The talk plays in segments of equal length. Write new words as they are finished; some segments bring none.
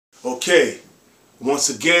Okay, once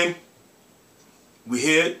again, we're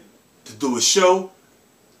here to do a show.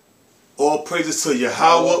 All praises to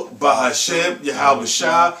Yahweh, Bahashem, Yahweh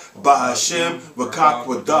Shah, Bahashem, Rakak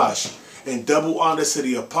Wadash. And double honor to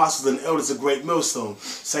the apostles and elders of Great Millstone.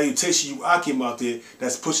 Salutation you Akim out there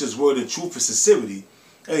that's pushing his word in truth and sincerity.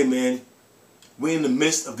 Hey man, we're in the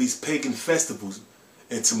midst of these pagan festivals.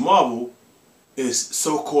 And tomorrow is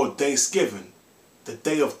so-called Thanksgiving, the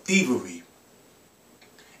day of thievery.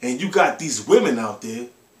 And you got these women out there,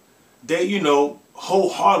 they, you know,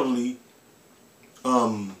 wholeheartedly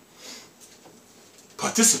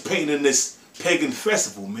participating in this pagan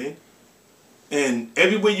festival, man. And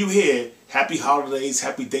everywhere you hear, happy holidays,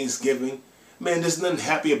 happy Thanksgiving, man, there's nothing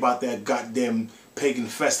happy about that goddamn pagan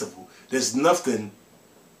festival. There's nothing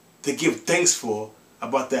to give thanks for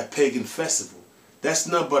about that pagan festival. That's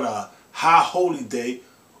nothing but a high holy day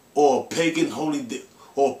or pagan holy day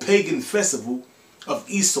or pagan festival of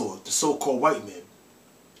Esau, the so-called white man.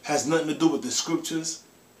 Has nothing to do with the scriptures.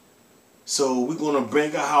 So we're going to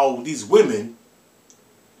bring out how these women,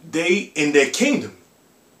 they in their kingdom,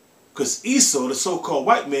 because Esau, the so-called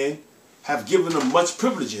white man, have given them much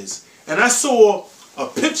privileges. And I saw a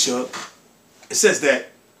picture, it says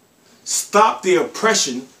that stop the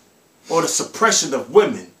oppression or the suppression of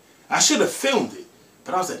women. I should have filmed it,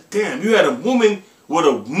 but I was like, damn, you had a woman with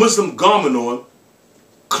a Muslim garment on,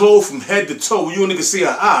 clothed from head to toe, you only could see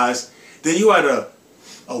her eyes. Then you had a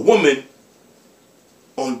woman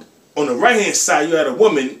on the right hand side, you had a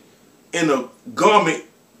woman in a garment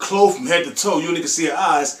clothed from head to toe, you only could see her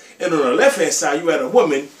eyes. And on the left hand side, you had a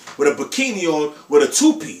woman with a bikini on with a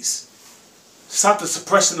two-piece. Stop the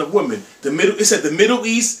suppression of women. It said the Middle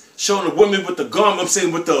East showing a woman with the garment, I'm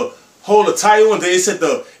saying with the whole attire on. Then it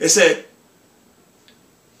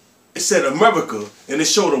said America, and it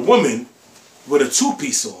showed a woman with a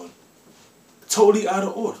two-piece on. Totally out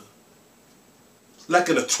of order. Like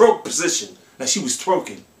in a twerk position, like she was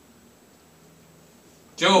twerking.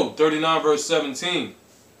 Job 39 verse 17.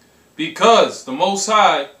 Because the Most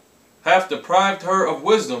High hath deprived her of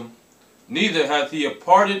wisdom, neither hath he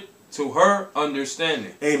imparted to her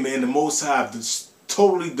understanding. Amen. The Most High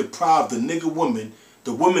totally deprived the nigger woman,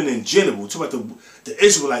 the women in general, talk about the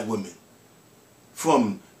Israelite women,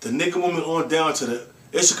 from the nigger woman on down to the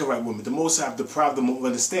Issacharite woman. The Most High deprived them of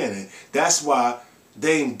understanding. That's why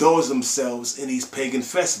they indulge themselves in these pagan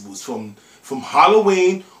festivals. From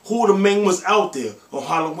Halloween, who the men was out there on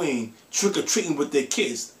Halloween trick-or-treating with their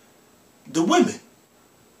kids? The women.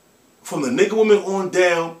 From the nigger women on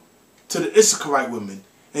down to the Issacharite women.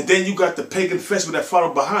 And then you got the pagan festival that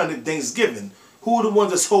followed behind it, Thanksgiving. Who are the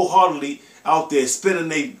ones that's wholeheartedly out there spending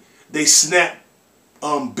they SNAP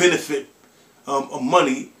benefit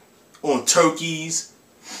money on turkeys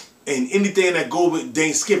and anything that go with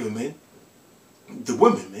Thanksgiving, man? The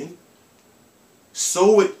women, man.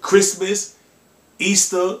 So with Christmas,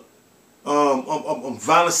 Easter,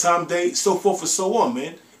 Valentine's Day, so forth and so on,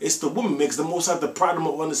 man. It's the women, makes the Most have the problem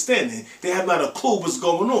of understanding. They have not a clue what's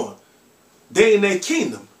going on. They in their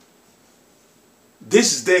kingdom.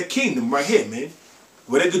 This is their kingdom right here, man.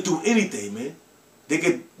 Where they could do anything, man. They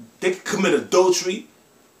could commit adultery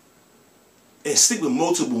and sleep with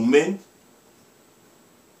multiple men.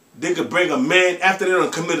 They could bring a man after they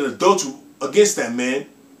done committed adultery against that man.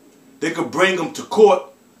 They could bring him to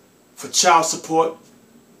court for child support.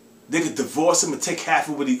 They could divorce him and take half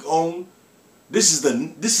of what he owned. This is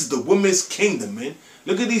the women's kingdom, man.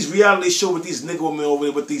 Look at these reality shows with these nigga women over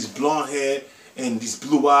there with these blonde hair and these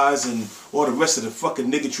blue eyes and all the rest of the fucking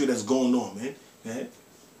niggatry that's going on, man. Yeah.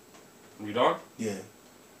 You done? Yeah.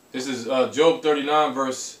 This is Job 39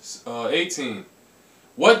 verse 18.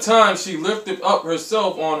 What time she lifteth up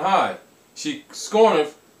herself on high, she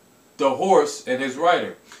scorneth the horse and his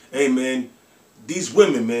rider. Hey, man, these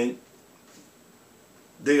women, man,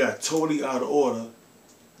 they are totally out of order.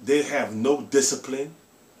 They have no discipline.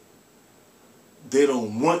 They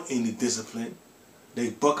don't want any discipline. They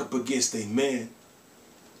buck up against a man.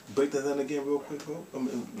 Break that down again real quick, bro.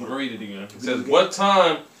 Read it again. It says, what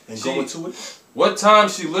time What time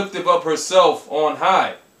she lifteth up herself on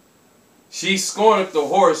high, she scorneth the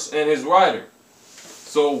horse and his rider.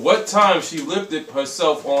 So what time she lifted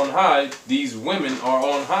herself on high, these women are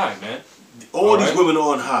on high, man. All these women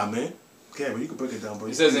are on high, man. Okay, well, you can break it down, bro.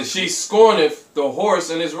 It says, and she scorneth the horse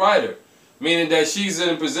and his rider. Meaning that she's in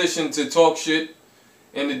a position to talk shit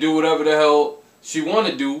and to do whatever the hell she want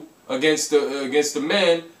to do against the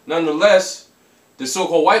man. Nonetheless, the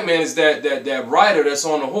so-called white man is that rider that's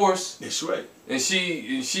on the horse. That's right. And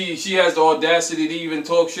she has the audacity to even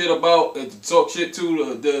talk shit to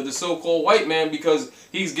the so-called white man because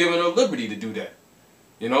he's giving her liberty to do that.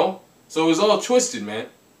 You know? So it's all twisted, man.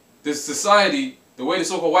 this society, the way the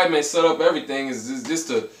so-called white man set up everything is just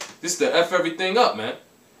to F everything up, man.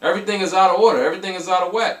 Everything is out of order. Everything is out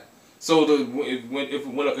of whack. So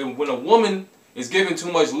when a woman is given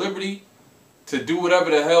too much liberty to do whatever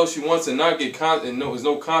the hell she wants and not get there's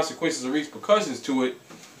no consequences or repercussions to it,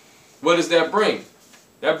 what does that bring?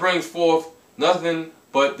 That brings forth nothing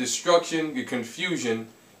but destruction, confusion,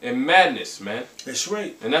 and madness, man. That's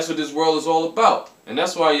right. And that's what this world is all about. And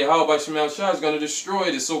that's why Yahweh Shemel Shah is going to destroy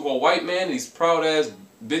this so-called white man, these proud-ass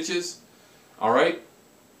bitches, all right,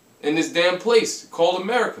 in this damn place called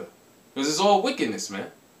America. Because it's all wickedness, man.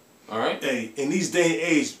 All right? Hey, in these day and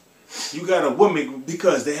age, you got a woman,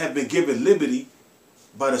 because they have been given liberty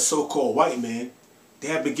by the so-called white man, they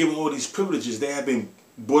have been given all these privileges, they have been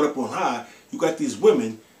brought up on high. You got these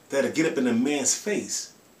women that'll get up in a man's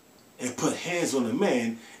face and put hands on a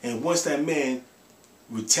man, and once that man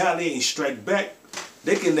retaliate and strike back,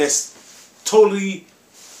 they can just totally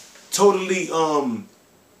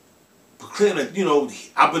proclaim that, you know,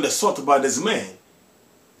 I've been assaulted by this man.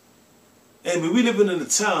 And we living in a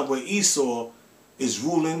time where Esau is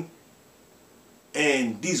ruling,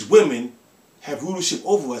 and these women have rulership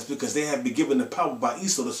over us because they have been given the power by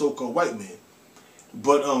Esau, the so-called white man.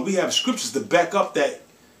 But we have scriptures to back up that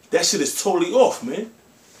shit is totally off, man.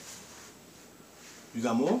 You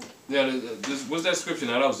got more? Yeah, what's that scripture?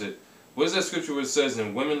 Now, that was it. What is that scripture where it says,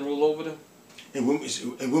 and women rule over them? And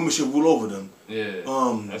women should rule over them. Yeah,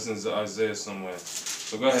 that's in Isaiah somewhere.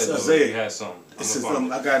 So go ahead, Isaiah. You had something. It says,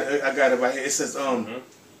 I got it right here. It says,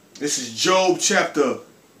 this is Job chapter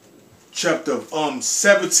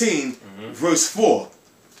 17, verse 4.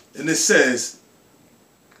 And it says,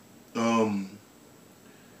 for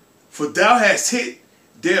thou hast hit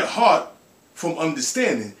their heart from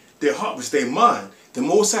understanding, their heart was their mind. The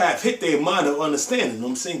Most High have hit their mind of understanding. You know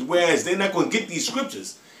what I'm saying? Whereas they're not going to get these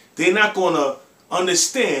scriptures. They're not going to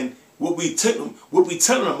understand what we telling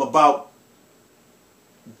them about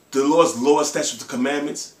the Lord's laws, statutes, and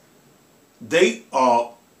commandments. They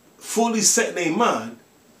are fully set in their mind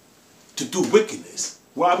to do wickedness.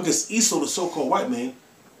 Why? Because Esau, the so-called white man,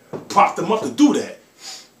 propped them up to do that.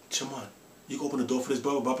 Shaman, you can open the door for this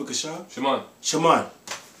brother, Baba Kashan? Shaman,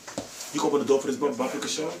 you can open the door for this brother, Baba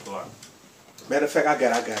Kashan? Matter of fact, I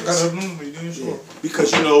got it. Yeah.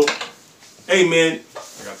 Because, you know, hey, man.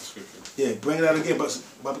 I got the scripture. Yeah, bring it out again.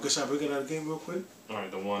 Baba Kashan, bring it out again real quick. All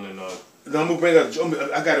right, the one in... No, I'm going to bring out...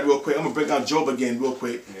 I got it real quick. I'm going to bring out Job again real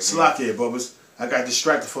quick. Yeah, Slack here, brothers. I got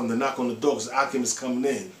distracted from the knock on the door because Akim is coming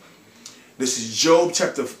in. This is Job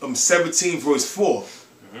chapter 17, verse 4.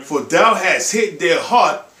 For thou hast hid their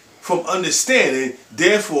heart from understanding,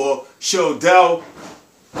 therefore shall thou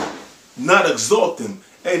not exalt them.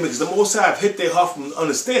 Hey, man, because the Most High have hit their heart from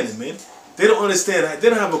understanding, man. They don't understand. They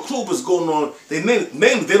don't have a clue what's going on.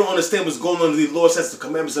 Namely, they don't understand what's going on in the laws, statutes, the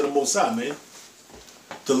commandments of the Most High, man.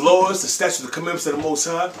 The laws, the statutes, the commandments of the Most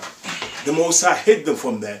High, the Most High hid them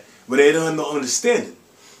from that. But they don't have no understanding.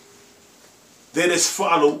 They just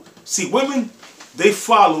follow. See, women, they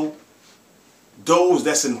follow those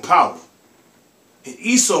that's in power. And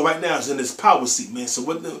Esau right now is in his power seat, man. So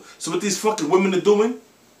what these fucking women are doing,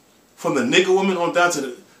 from the nigger women on down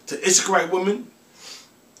to Issacharite women,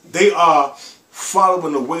 they are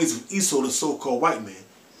following the ways of Esau, the so-called white man.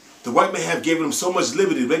 The white man have given them so much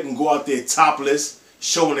liberty they can go out there topless,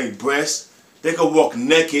 showing their breasts. They can walk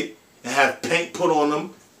naked and have paint put on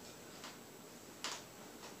them.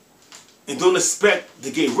 And don't expect to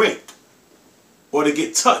get raped or to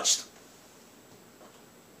get touched.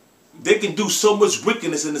 They can do so much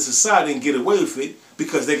wickedness in the society and get away with it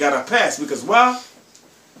because they got a pass. Because why?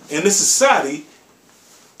 In this society,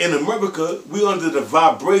 in America, we under the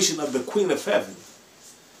vibration of the Queen of Heaven.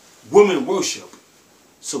 Women worship.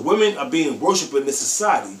 So women are being worshipped in this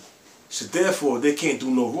society. So therefore, they can't do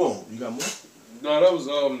no wrong. You got more? No, that was,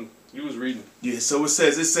 you was reading. Yeah, so it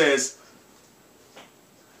says,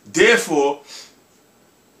 therefore,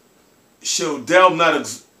 shall thou not,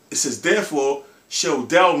 it says, therefore, shall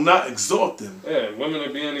thou not exalt them. Yeah, women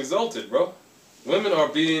are being exalted, bro. Women are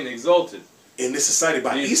being exalted. In this society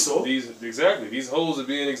by Esau. Exactly. These hoes are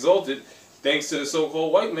being exalted thanks to the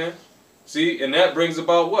so-called white man. See, and that brings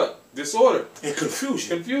about what? Disorder. And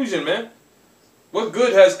confusion. Confusion, man. What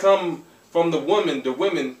good has come from the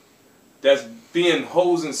women that's being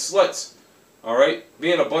hoes and sluts, all right?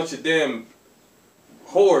 Being a bunch of damn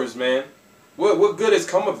whores, man. What good has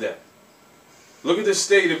come of that? Look at the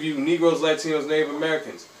state of you Negroes, Latinos, Native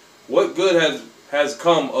Americans. What good has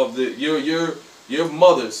come of your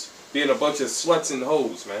mothers being a bunch of sluts and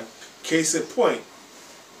hoes, man? Case in point,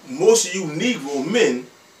 most of you Negro men,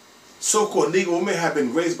 so-called Negro men, have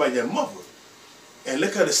been raised by your mother. And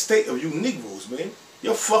look at the state of you Negroes, man.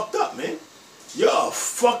 You're fucked up, man. You're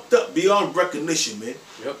fucked up beyond recognition, man.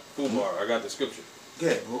 Yep, Kumar, I got the scripture. Go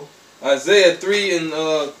ahead, bro. Isaiah 3 and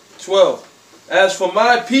 12. As for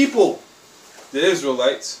my people, the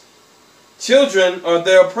Israelites, children are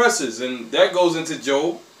their oppressors. And that goes into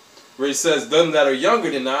Job, where he says, them that are younger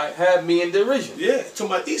than I have me in derision. Yeah, talking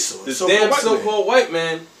about Esau. This damn so-called white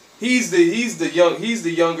man, he's the younger, he's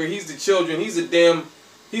the children, he's a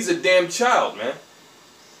damn child, man.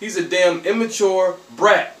 He's a damn immature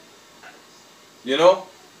brat. You know?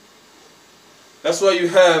 That's why you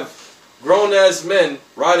have grown-ass men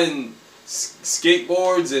riding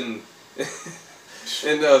skateboards and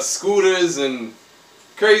and scooters and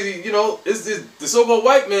crazy, you know, it's the so-called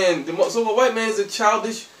white man. The so-called white man is a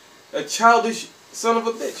childish son of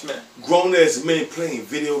a bitch, man. Grown-ass men playing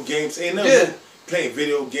video games. Ain't nothing playing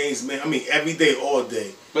video games, man. I mean, every day, all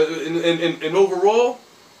day. But in overall,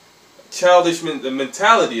 the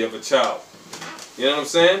mentality of a child. You know what I'm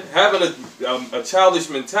saying? Having a childish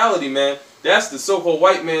mentality, man. That's the so-called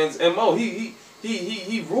white man's MO. He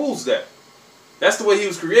rules that. That's the way he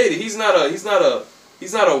was created. He's not a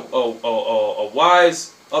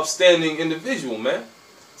wise, upstanding individual, man.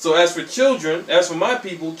 So as for children, as for my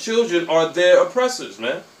people, children are their oppressors,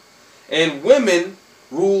 man. And women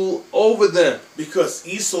rule over them. Because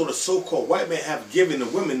Esau, the so-called white man, have given the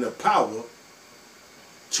women the power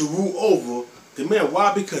to rule over the men.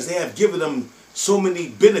 Why? Because they have given them so many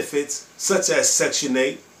benefits, such as Section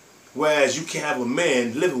 8, whereas you can't have a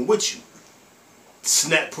man living with you.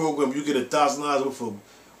 SNAP program, you get $1,000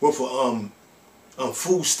 worth of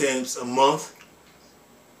food stamps a month.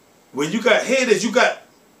 When you got you got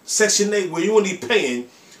Section 8 where you only paying,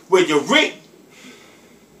 where your rent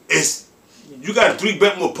is, you got a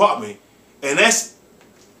 3-bedroom apartment, and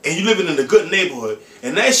you living in a good neighborhood,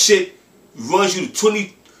 and that shit runs you to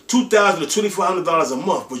 $2,000 to $2,400 a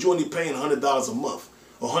month, but you're only paying $100 a month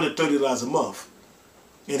or $130 a month.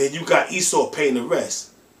 And then you got Esau paying the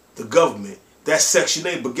rest, the government. That's Section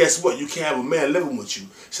 8, but guess what? You can't have a man living with you.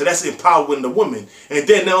 So that's empowering the woman. And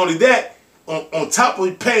then not only that, on top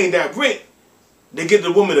of paying that rent, they give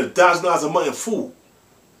the woman $1,000 a month in food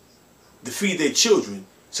to feed their children.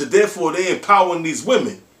 So therefore, they're empowering these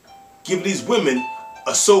women, giving these women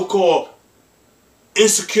a so-called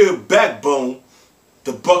insecure backbone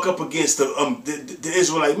to buck up against the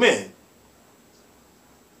Israelite men.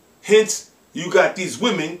 Hence, you got these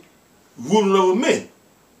women ruling over men.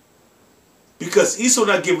 Because Esau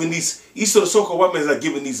not giving Esau the so-called white man is not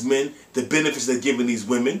giving these men the benefits they're giving these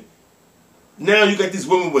women. Now you got these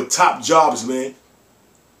women with top jobs, man.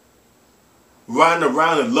 Riding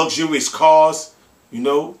around in luxurious cars, you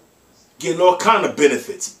know, getting all kind of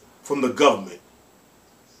benefits from the government.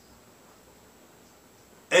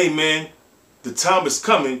 Hey, man, the time is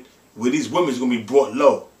coming where these women's going to be brought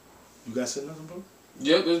low. You guys say nothing, bro?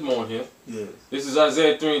 Yep, there's more here. Yeah. This is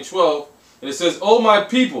Isaiah 3 and 12, and it says, O my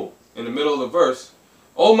people, in the middle of the verse,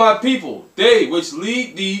 O my people, they which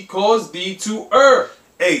lead thee cause thee to err.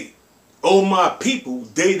 Hey, O my people,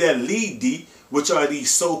 they that lead thee, which are these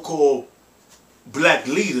so-called black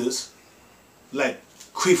leaders, like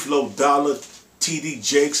Creflo Dollar, T.D.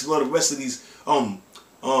 Jakes, and all the rest of these, not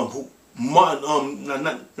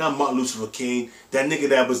Martin Luther King, that nigga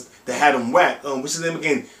that had him whacked, what's his name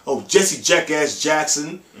again? Oh, Jesse Jackass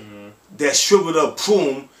Jackson, that shriveled up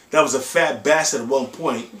prune, that was a fat bastard at one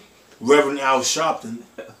point, Reverend Al Sharpton.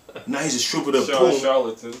 Now he's a shriveled up prune.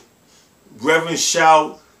 Charlatan. Reverend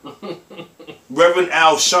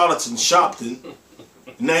Al Sharpton.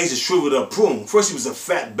 Now he's a shriveled up prune. First he was a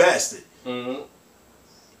fat bastard.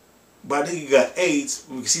 But I think he got AIDS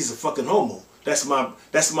because he's a fucking homo. That's my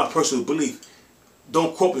personal belief.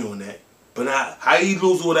 Don't quote me on that. But now, how he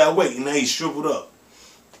lose all that weight and now he's shriveled up?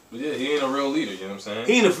 Yeah, he ain't a real leader, you know what I'm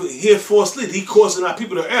saying? He a false leader. He causing our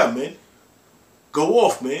people to err, man. Go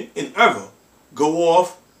off, man, in error. Go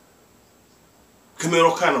off. Commit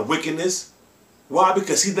all kind of wickedness. Why?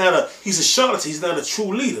 Because he's a charlatan. He's not a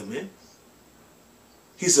true leader, man.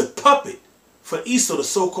 He's a puppet for Esau, the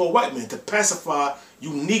so-called white man, to pacify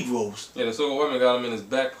you Negroes. Yeah, the so-called white man got him in his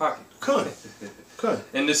back pocket. Come.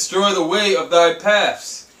 And destroy the way of thy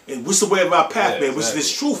paths. And what's the way of our path, man? Exactly. Which is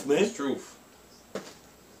this truth, man. It's truth.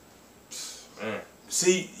 Man.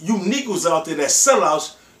 See, you Negroes out there that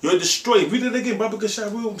sellouts, you're destroying. Read it again, Baba Gashai.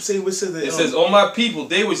 It says, O my people,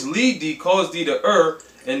 they which lead thee cause thee to err,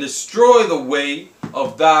 and destroy the way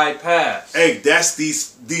of thy paths. Hey, that's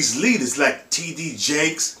these leaders like T.D.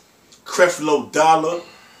 Jakes, Creflo Dollar,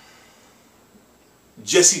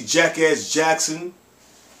 Jesse Jackass Jackson,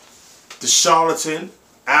 the charlatan,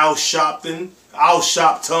 Al Sharpton,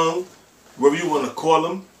 whatever you want to call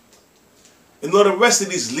him. And all the rest of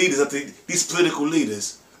these leaders, I think these political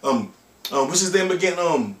leaders, what's his name again?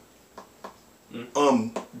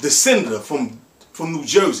 The senator from New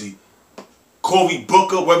Jersey, Cory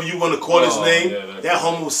Booker, whatever you want to call his name, yeah, that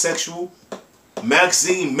homosexual,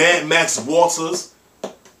 Maxine, Mad Max Walters,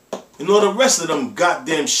 and all the rest of them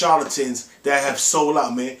goddamn charlatans that have sold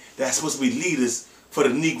out, man. That's supposed to be leaders for the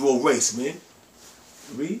Negro race, man.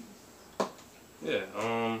 Read. Yeah.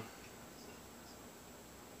 All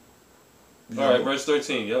right, verse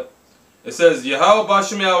 13. Yep. It says, Yahweh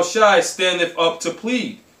Bashem Yahushai standeth up to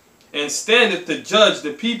plead, and standeth to judge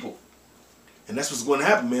the people. And that's what's going to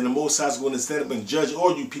happen, man. The Most High is going to stand up and judge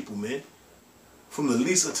all you people, man. From the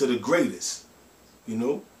least unto the greatest. You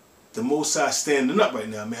know? The Most High standing up right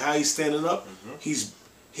now, man. How he's standing up? He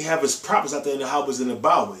have his prophets out there in the highways and the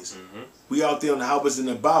byways. We out there on the highways and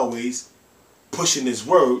the byways pushing his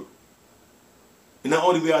word. And not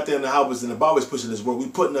only we out there in the highways and the byways pushing his word, we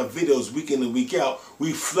putting up videos week in and week out.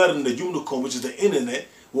 We flooding the unicorn, which is the internet,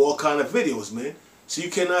 with all kind of videos, man. So you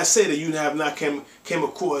cannot say that you have not came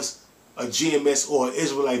across a GMS or an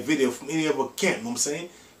Israelite video from any other camp, you know what I'm saying?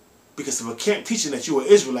 Because if a camp teaching that you're an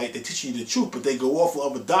Israelite, they're teaching you the truth, but they go off of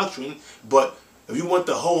other doctrine. But if you want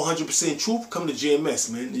the whole 100% truth, come to GMS,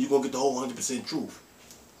 man. You're going to get the whole 100% truth.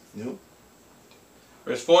 You know?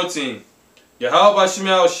 Verse 14. Yahweh Bashem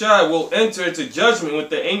Yahushai will enter into judgment with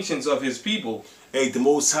the ancients of his people. Hey, the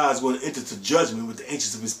Most High is going to enter into judgment with the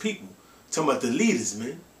ancients of his people. Talking about the leaders,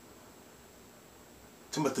 man.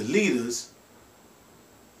 Talking about the leaders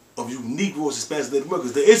of you Negroes, Hispanics, Native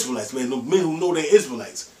Americans, the Israelites, man. The men who know they're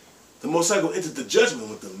Israelites. The Most High going to enter the judgment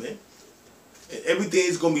with them, man. And everything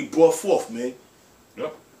is going to be brought forth, man.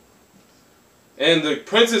 Yep. And the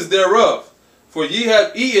princes thereof, for ye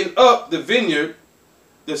have eaten up the vineyard,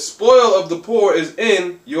 the spoil of the poor is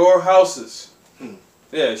in your houses.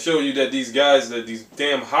 Yeah, show you that these guys, that these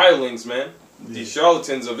damn hirelings, man, these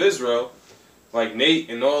charlatans of Israel, like Nate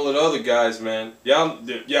and all of the other guys, man. Y'all,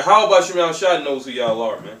 Yahweh Bashem Yahushai knows who y'all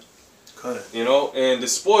are, man. You know, and the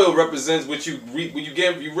spoil represents what you ripping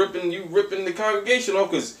the congregation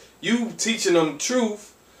off, because you teaching them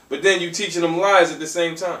truth, but then you teaching them lies at the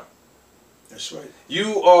same time. That's right.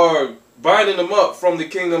 You are binding them up from the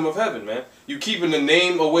kingdom of heaven, man. You keeping the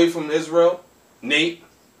name away from Israel, Nate,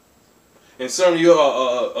 and some of your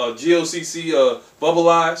GOCC bubble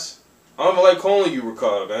eyes. I don't even like calling you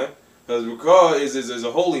Rakar, man, because Rakar is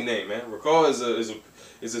a holy name, man. Rakar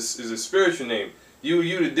is a spiritual name.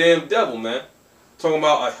 You the damn devil, man. Talking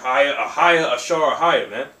about Ashar,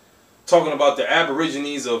 man. Talking about the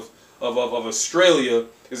Aborigines of Australia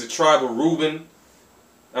is a tribe of Reuben.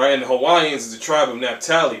 All right, and the Hawaiians is a tribe of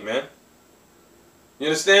Naphtali, man. You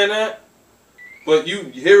understand that? But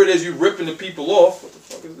here it is, you ripping the people off. What the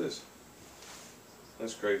fuck is this?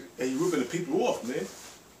 That's crazy. And you ripping the people off, man.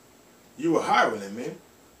 You were hiring them, man.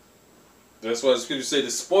 That's why the scripture say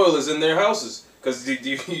the spoil is in their houses. Because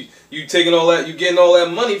you taking all that, you getting all that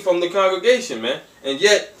money from the congregation, man. And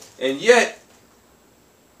yet,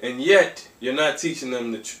 you're not teaching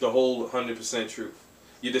them the whole 100% truth.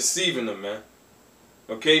 You're deceiving them, man.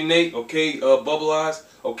 Okay, Nate. Okay, Bubble Eyes.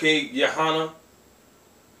 Okay, Yahana.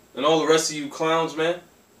 And all the rest of you clowns, man.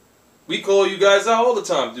 We call you guys out all the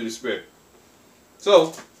time through the Spirit.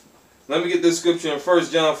 So, let me get this scripture in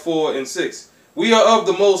 1 John 4:6. We are of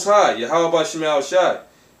the Most High, Yahweh Bashem Yahushai.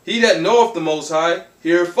 He that knoweth the Most High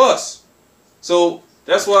heareth us. So,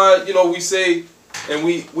 that's why, you know, we say, and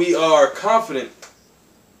we are confident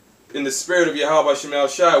in the spirit of Yahweh Bashem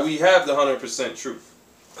Yahushai, we have the 100% truth.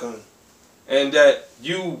 Okay. And that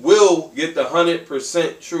you will get the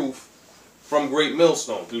 100% truth from Great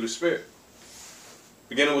Millstone through the Spirit.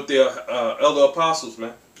 Beginning with the elder apostles,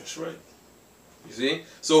 man. That's right. You see?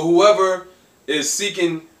 So whoever is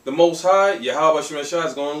seeking the Most High, Yahweh Bashem Yahushai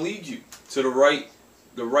is going to lead you to the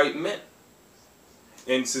right men.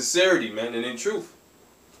 In sincerity, man, and in truth.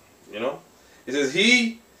 You know? It says,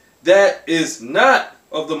 he that is not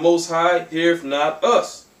of the Most High heareth not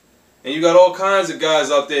us. And you got all kinds of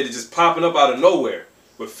guys out there that just popping up out of nowhere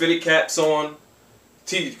with fitted caps on,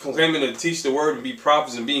 claiming to teach the word and be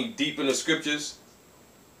prophets and being deep in the scriptures.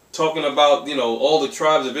 Talking about, you know, all the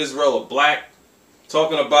tribes of Israel are black.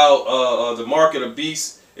 Talking about the mark of the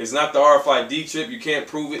beast is not the RFID chip. You can't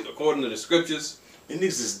prove it according to the scriptures. And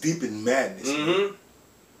this is deep in madness.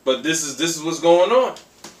 But this is what's going on.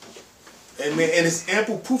 And man, and it's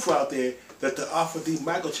ample proof out there that the RFID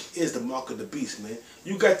microchip is the mark of the beast, man.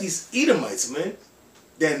 You got these Edomites, man,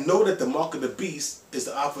 that know that the mark of the beast is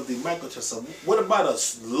the RFID microchip. So what about a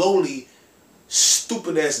lowly,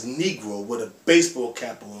 stupid-ass Negro with a baseball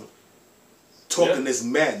cap on talking this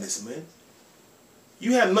madness, man?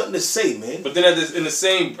 You have nothing to say, man. But then in the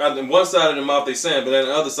same, on one side of the mouth they saying, but then on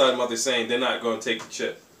the other side of the mouth they saying they're not going to take the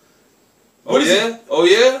chip. Oh yeah? Oh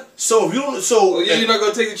yeah? So if you don't, so yeah, you're not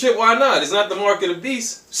going to take the chip. Why not? It's not the mark of the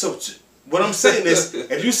beast. So what I'm saying is,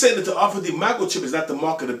 if you say that the offer the microchip is not the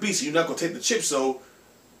mark of the beast, you're not going to take the chip. So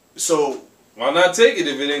why not take it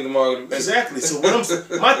if it ain't the mark of the beast? Exactly. So what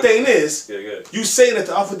my thing is, yeah. You saying that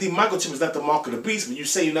the offer the microchip is not the mark of the beast, but you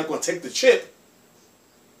say you're not going to take the chip.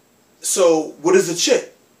 So what is the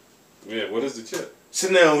chip? Yeah, what is the chip? So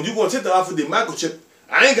now when you going to take the offer the microchip,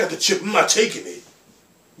 I ain't got the chip. I'm not taking it.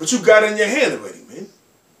 But you got it in your hand already, man.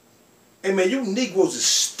 Hey, man, you Negroes is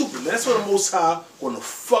stupid, man. That's why the Most High going to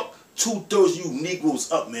fuck 2/3 you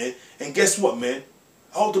Negroes up, man. And guess what, man?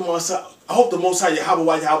 I hope the Most High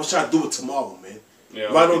Yahweh try to do it tomorrow, man. Yeah,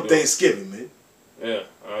 right on Thanksgiving, man. Yeah,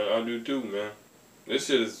 I do too, man. This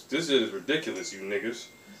shit is ridiculous, you niggas.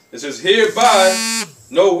 It says, hereby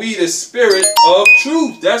know we the spirit of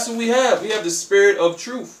truth. That's what we have. We have the spirit of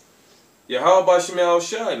truth. Yahweh Bashem Al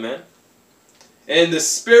Shai, man. And the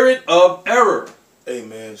spirit of error. Hey,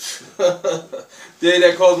 man. They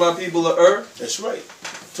that cause my people to err. That's right.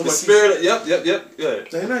 The spirit. Yep. Yeah. Bro.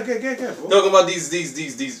 Talking about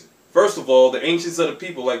these. First of all, the ancients of the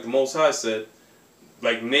people, like the Most High said,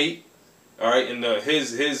 like Nate, all right, and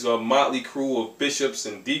his motley crew of bishops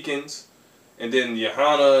and deacons, and then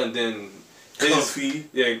Yohana, and then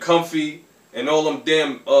Comfy, and all them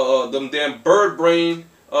damn bird brain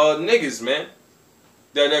niggas, man.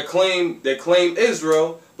 That claim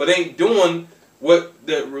Israel, but ain't doing what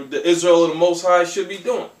the Israel of the Most High should be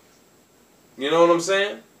doing. You know what I'm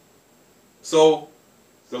saying? So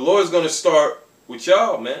the Lord's gonna start with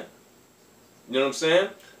y'all, man. You know what I'm saying?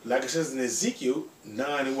 Like it says in Ezekiel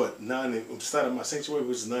 9 and what? 9 and started my sanctuary,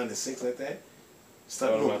 which is 9 and 6 like that.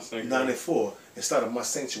 Started 9 and 4 and started my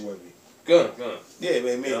sanctuary. Good. Yeah,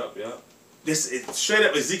 man. Yeah. This is straight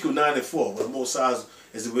up Ezekiel 9 and 4, where the Most High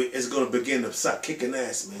is going to begin to start kicking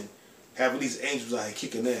ass, man. Having these angels out here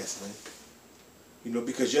kicking ass, man. You know,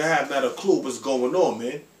 because you have not a clue what's going on,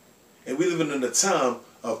 man. And we living in a time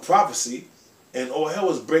of prophecy, and all hell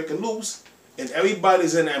is breaking loose, and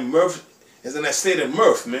everybody's in that state of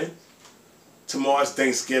mirth, man. Tomorrow's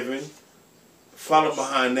Thanksgiving. Follow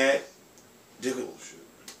behind that. They're going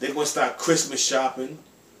to start Christmas shopping,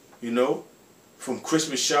 you know. From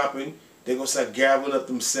Christmas shopping, they're going to start gathering up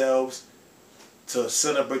themselves to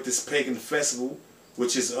celebrate this pagan festival,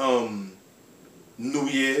 which is New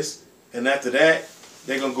Year's. And after that,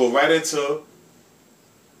 they're going to go right into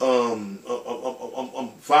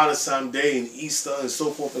Valentine's Day and Easter and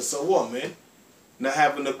so forth and so on, man. Not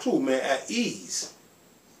having a clue, man, at ease.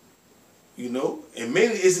 You know? And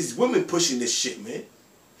mainly it's these women pushing this shit, man.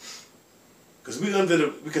 Because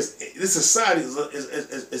this society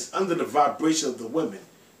is under the vibration of the women.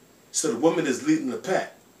 So the woman is leading the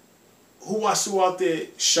pack. Who I saw out there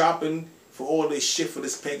shopping for all this shit for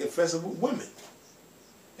this pagan festival? Women.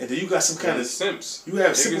 And then you got some kind of simps. You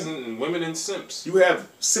have niggas and women and simps. You have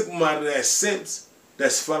simple-minded ass simps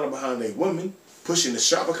that's following behind a woman, pushing the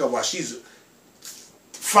shopper cart while she's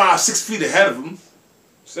 5-6 feet ahead of him.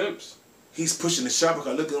 Simps. He's pushing the shopper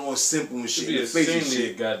cart, looking on simple and shit in the face and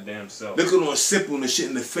shit. Goddamn self. Looking on simple and shit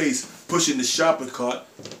in the face, pushing the shopping cart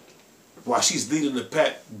while she's leading the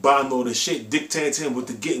pack, buying all the shit, dictating to him what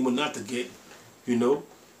to get and what not to get. You know,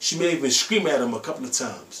 she may even scream at him a couple of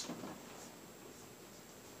times.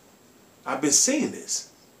 I've been saying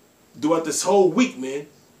this throughout this whole week, man.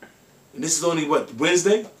 And this is only what,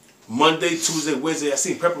 Wednesday? Monday, Tuesday, Wednesday. I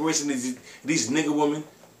seen preparation of these nigga women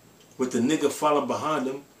with the nigga following behind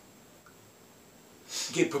them.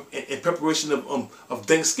 Get in preparation of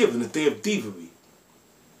Thanksgiving, the day of thievery.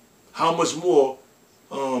 How much more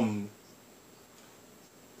the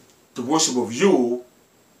worship of Yule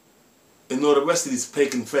and all the rest of these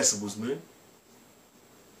pagan festivals, man.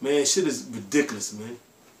 Man, shit is ridiculous, man.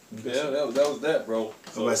 Yeah, that was that, bro.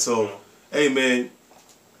 So, alright, so, hey, man,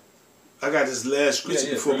 I got this last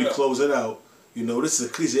scripture before we close it out. You know, this is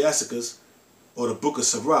Ecclesiasticus, or the book of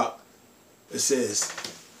Sirach. It says,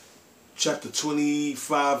 chapter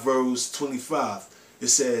 25, verse 25. It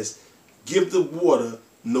says, give the water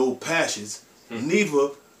no passage, neither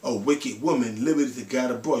a wicked woman liberty to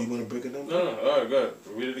God abroad. You want to break it down? No, all right, go ahead.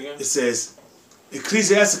 Read it again. It says,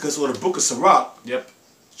 Ecclesiasticus, or the book of Sirach,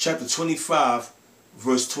 chapter 25,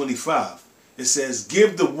 verse 25. It says,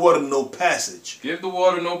 give the water no passage. Give the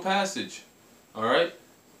water no passage. All right?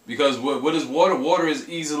 Because what is water? Water is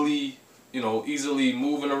easily, easily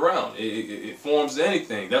moving around. It forms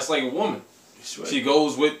anything. That's like a woman. That's right. She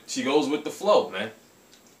goes with the flow, man.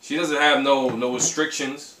 She doesn't have no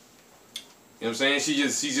restrictions. You know what I'm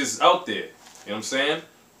saying? She's just out there. You know what I'm saying?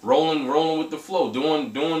 rolling with the flow,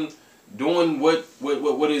 doing what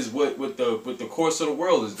the course of the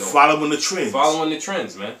world is doing. Following the trends. Following the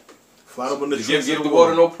trends, man. Following the trends. Give the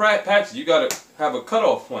water no patches. You gotta have a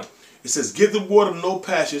cutoff point. It says, give the water no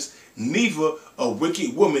patches, neither a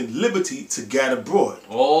wicked woman liberty to gad abroad.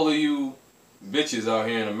 All of you bitches out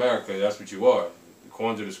here in America, that's what you are.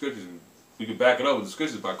 According to the scriptures, we could back it up with the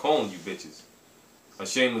scriptures by calling you bitches. A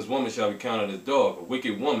shameless woman shall be counted as dog. A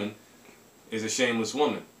wicked woman is a shameless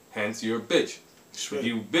woman. Hence, you're a bitch. Right.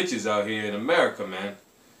 You bitches out here in America, man,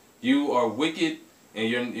 you are wicked, and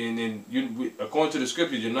you according to the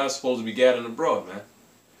scriptures, you're not supposed to be gathering abroad, man.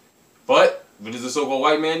 But what does the so-called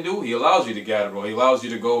white man do? He allows you to gather abroad. He allows you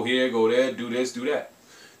to go here, go there, do this, do that.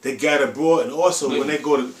 They gather abroad, and also when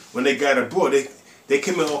they gather abroad, they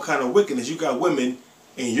commit all kind of wickedness. You got women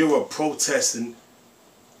in Europe protesting.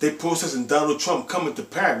 They protesting Donald Trump coming to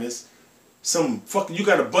Paris. You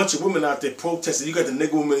got a bunch of women out there protesting. You got the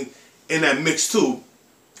nigga women in that mix too,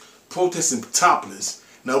 protesting topless.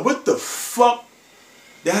 Now what the fuck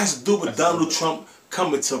that has to do with Donald Trump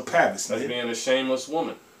coming to Paris, man? That's being a shameless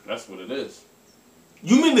woman. That's what it is.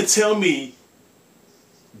 You mean to tell me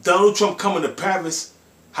Donald Trump coming to Paris,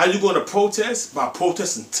 how you going to protest? By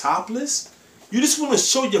protesting topless? You just want to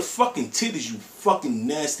show your fucking titties, you fucking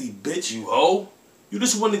nasty bitch. You hoe? You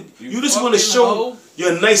just want to show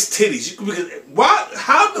your nice titties. Because why?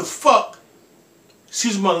 How the fuck?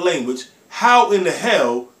 Excuse my language. How in the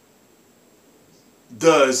hell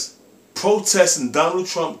does protesting Donald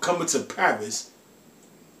Trump coming to Paris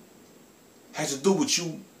have to do with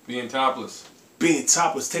you being topless? Being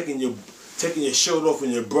topless, taking your shirt off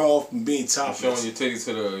and your bra off and being topless. Showing your titties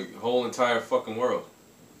to the whole entire fucking world.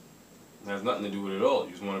 It has nothing to do with it at all.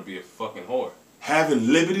 You just want to be a fucking whore. Having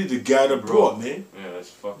liberty to gather abroad, man. Yeah, that's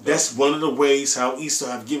fucked up. That's one of the ways how Esau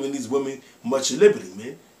have given these women much liberty,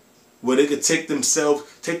 man. Where they could take their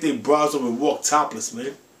bras off and walk topless,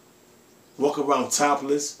 man. Walk around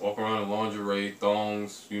topless. Walk around in lingerie,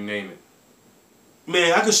 thongs, you name it.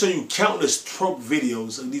 Man, I can show you countless twerk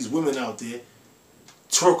videos of these women out there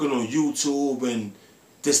twerking on YouTube and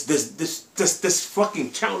this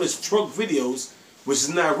fucking countless twerk videos, which is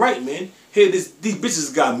not right, man. Hey, these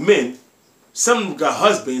bitches got men. Some of them got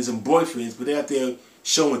husbands and boyfriends, but they're out there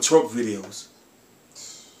showing twerk videos.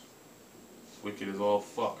 Wicked as all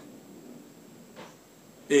fuck.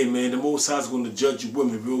 Hey man, the Most High is going to judge you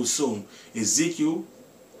women real soon. Ezekiel,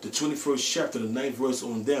 the 21st chapter, the 9th verse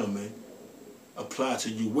on down, man. Apply to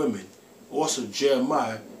you women. Also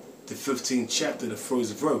Jeremiah, the 15th chapter, the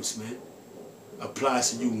 1st verse, man.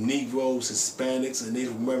 Applies to you Negroes, Hispanics, and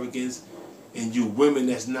Native Americans, and you women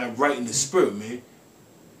that's not right in the spirit, man.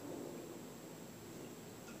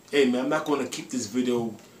 Hey man, I'm not going to keep this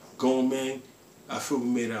video going, man. I feel we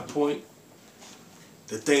made our point.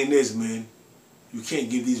 The thing is, man, you can't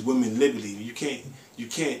give these women liberty. You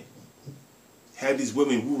can't have these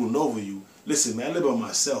women ruling over you. Listen, man, I live by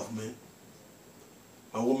myself, man.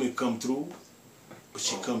 My woman come through, but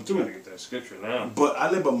she come through. Gotta get that scripture now. But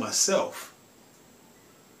I live by myself.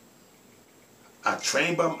 I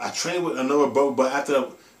train with another brother, but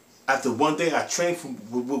after one day I train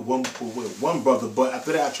with one brother, but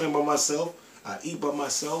after that I train by myself. I eat by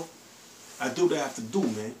myself. I do what I have to do,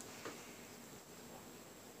 man.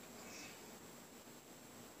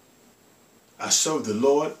 I serve the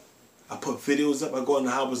Lord. I put videos up. I go in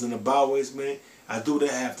the highways and the byways, man. I do what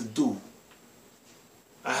I have to do.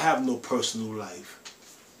 I have no personal life.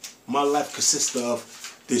 My life consists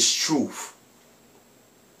of this truth.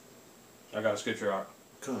 I got a scripture out.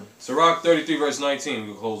 Come on. Sirach 33 verse 19.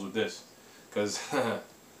 We'll close with this, because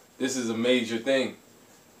this is a major thing.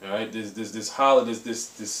 All right, this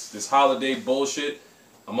holiday bullshit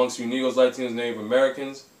amongst you Negroes, Latinos, Native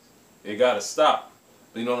Americans. It gotta stop.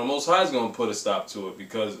 You know, the Most High is gonna put a stop to it,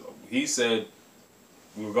 because He said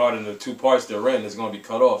regarding the two parts they're in, it's gonna be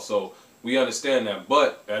cut off. So we understand that.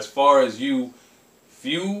 But as far as you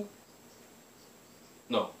few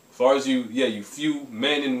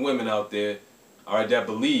men and women out there, all right, that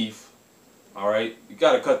believe, all right, you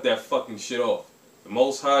gotta cut that fucking shit off. The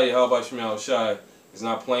Most High, Yahweh Shemel Shai, is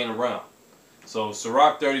not playing around. So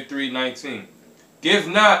Sirach 33:19, give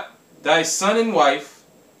not thy son and wife,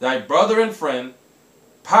 thy brother and friend,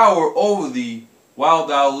 power over thee while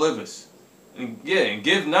thou livest. And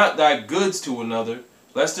give not thy goods to another,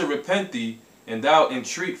 lest it repent thee, and thou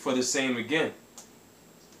entreat for the same again.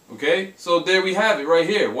 Okay? So there we have it right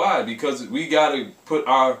here. Why? Because we got to put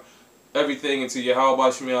our everything into Yahweh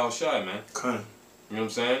Shemel Shai, man. Okay. You know what I'm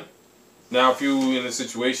saying? Now, if you in a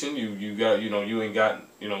situation, you got, you ain't got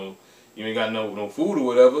no food or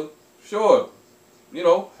whatever, sure,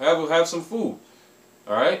 have some food.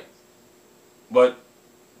 All right? But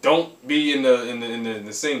don't be in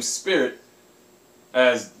the same spirit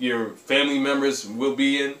as your family members will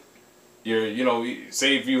be in.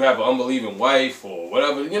 Say if you have an unbelieving wife or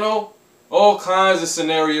whatever, all kinds of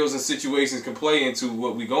scenarios and situations can play into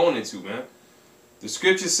what we going into, man. The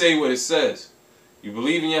scriptures say what it says. You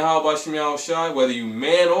believe in Yahweh Hashem Yahushai, whether you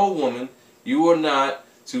man or woman, you are not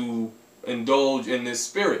to indulge in this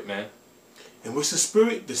spirit, man. And what's the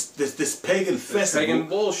spirit? This pagan festival pagan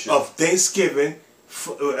bullshit of Thanksgiving.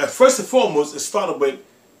 First and foremost, it started with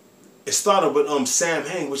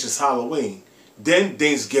Samhain, which is Halloween. Then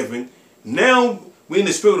Thanksgiving. Now we're in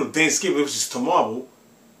the spirit of Thanksgiving, which is tomorrow.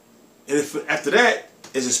 And after that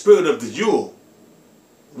is the spirit of the Yule,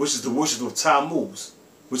 which is the worship of Tammuz,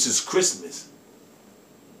 which is Christmas.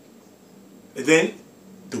 And then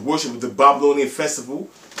the worship of the Babylonian festival,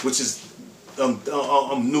 which is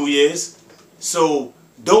New Year's. So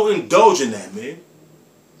don't indulge in that, man.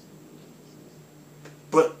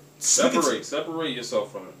 But separate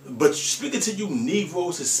yourself from it. But speaking to you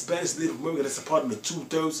Negroes, Hispanics, Native Americans, that's a part of the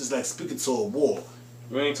 2/3. It's like speaking to a war.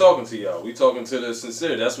 We ain't talking to y'all. We talking to the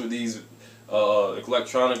sincere. That's what these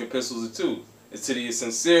electronic epistles are too. It's to the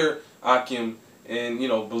sincere Akim and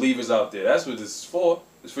believers out there. That's what this is for.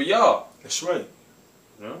 It's for y'all. That's right.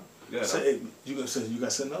 Yeah. So, hey, you got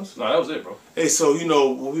something else? No, that was it, bro. Hey, so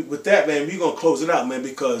with that, man, we're gonna close it out, man,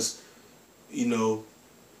 because it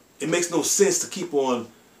makes no sense to keep on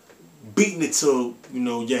beating it to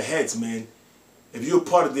your heads, man. If you're a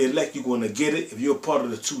part of the elect, you're gonna get it. If you're a part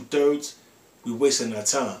of the 2/3, we're wasting our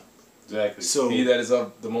time. Exactly. So he that is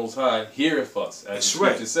of the Most High heareth us, as the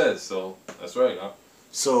scripture says. So that's right, huh?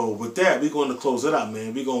 So with that, we're going to close it out,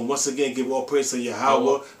 man. We're going to once again give all praise to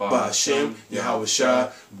Yahweh, Ba'ashem, Yahweh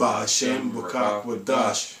Shai, Ba'ashem, Bakak,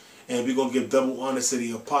 Wadash. And we're going to give double honor to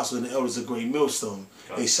the apostles and the elders of Great Millstone.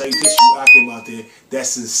 Hey, salutation you Akim out there. That's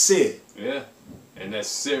sincere. Yeah. And that's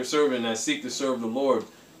serving, that seek to serve the Lord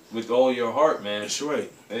with all your heart, man. That's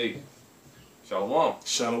right. Hey, Shalom.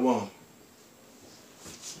 Shalom.